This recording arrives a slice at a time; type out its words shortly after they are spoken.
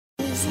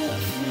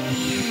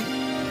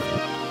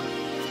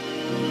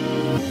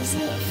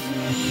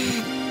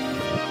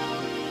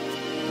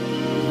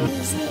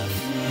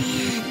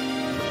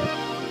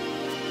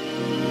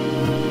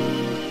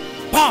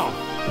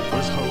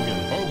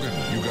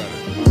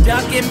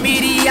Ducking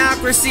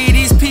mediocrity,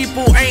 these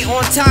people ain't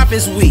on top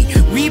as we.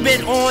 We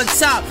been on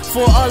top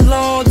for a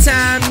long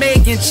time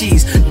making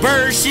cheese.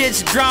 Bird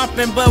shit's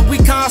dropping, but we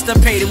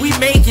constipated, we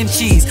making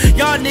cheese.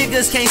 Y'all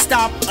niggas can't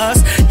stop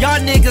us, y'all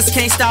niggas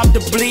can't stop the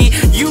bleed.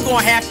 You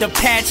gon' have to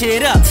patch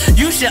it up,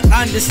 you should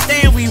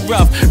understand we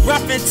rough.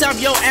 Rough and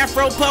tough, yo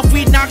afro puff,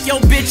 we knock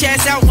your bitch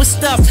ass out with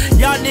stuff.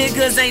 Y'all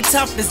niggas ain't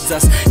tough as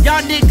us,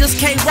 y'all niggas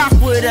can't rock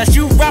with us.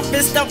 You rough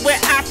and stuff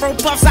with afro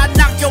puffs, I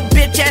knock your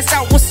bitch ass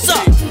out, what's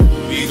up?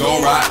 We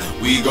gon' rock,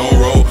 we gon'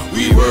 roll,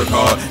 we work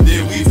hard,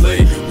 then we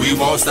play. We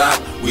won't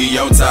stop, we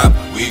on top,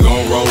 we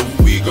gon' roll,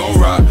 we gon'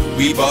 rock.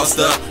 We bossed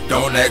up,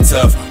 don't act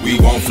tough, we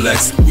won't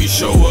flex, we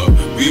show up.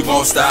 We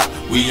won't stop,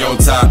 we on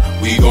top,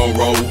 we gon'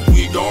 roll,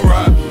 we gon'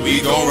 rock. We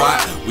gon'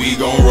 rock, we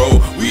gon'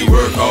 roll, we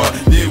work hard,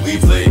 then we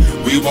play.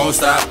 We won't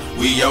stop,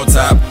 we on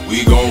top,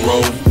 we gon'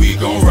 roll, we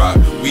gon' rock.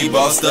 We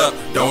bossed up,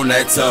 don't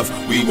act tough,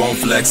 we won't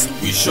flex,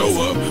 we show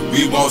up.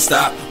 We won't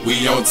stop,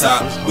 we on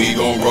top, we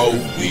gon' roll,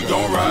 we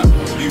gon' rock.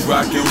 We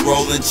rock and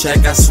rollin',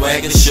 check our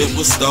swag and shit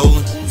was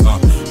stolen.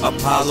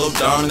 Apollo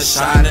darn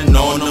shining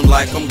on them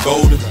like I'm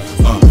golden.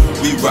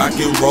 We rock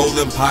and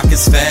rollin',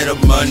 pockets fat of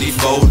money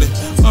folding.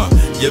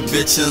 Your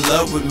bitch in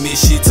love with me,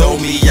 she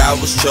told me I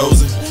was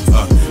chosen.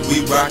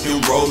 We rock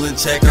and rollin',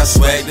 check our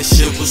swag, the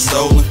shit was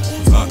stolen.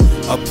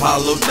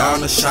 Apollo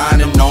darn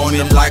shining on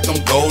it like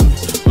I'm golden.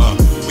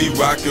 We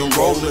rock and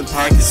rollin',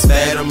 pockets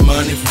fat of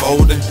money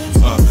folding.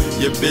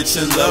 Your bitch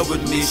in love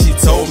with me, she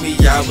told me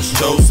I was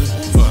chosen.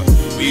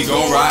 We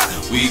gon' rock,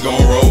 we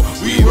gon' roll,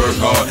 we work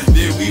hard,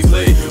 then we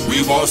play.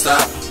 We won't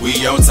stop, we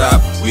on top,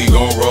 we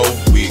gon' roll,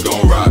 we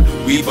gon' rock.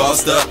 We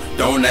bossed up,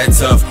 don't act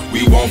tough,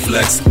 we won't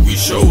flex, we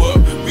show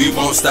up. We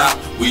won't stop,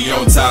 we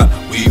on top,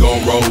 we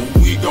gon' roll,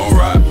 we gon'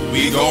 rock.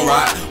 We gon'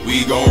 rock,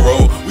 we gon'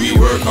 roll, we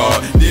work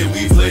hard, then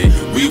we play.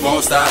 We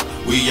won't stop,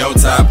 we on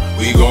top,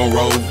 we gon'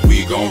 roll,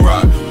 we gon'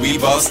 rock. We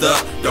bossed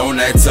up, don't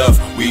act tough,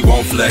 we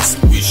won't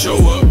flex, we show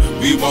up.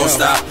 We won't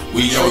stop,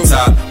 we on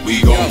top,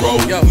 we gon' roll,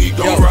 we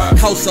gon' rock.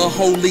 House of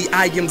Holy,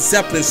 I am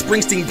Zeppelin.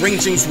 Springsteen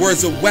brings James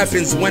words of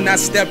weapons. When I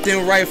stepped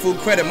in, rightful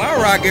credit. My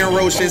rock and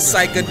roll shit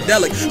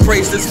psychedelic.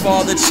 Praise this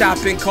father,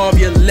 chop and carve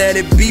you, let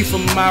it be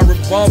from my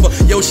revolver.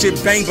 Yo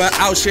shit bang, but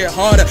out shit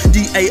harder.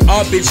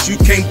 DAR bitch, you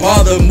can't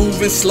bother.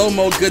 Moving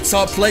slow-mo,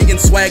 guitar playing,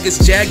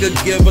 swaggers Jagger.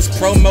 Give us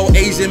promo,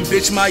 Asian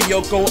bitch, my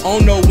Yoko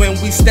Ono.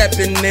 When we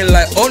stepping in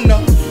like, oh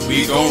no.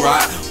 We gon'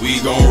 rock,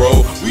 we gon'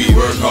 roll, we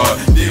work hard,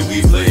 then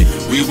we play.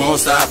 We won't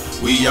stop,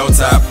 we on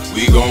top,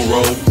 we gon'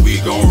 roll, we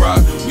gon'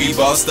 rock. We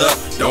bossed up,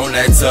 don't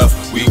act tough,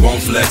 we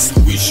won't flex,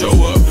 we show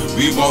up.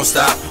 We won't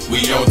stop, we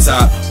on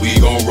top, we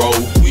gon' roll,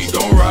 we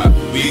gon' rock.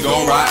 We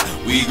gon' rock,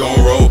 we gon'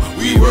 roll,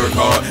 we work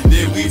hard,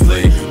 then we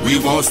play. We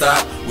won't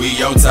stop, we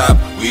on top,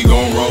 we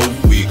gon' roll,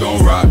 we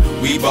gon' rock.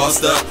 We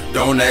bossed up,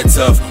 don't act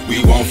tough,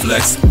 we won't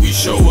flex, we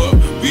show up.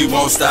 We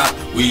won't stop,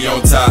 we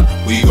on top,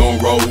 we gon'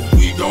 roll,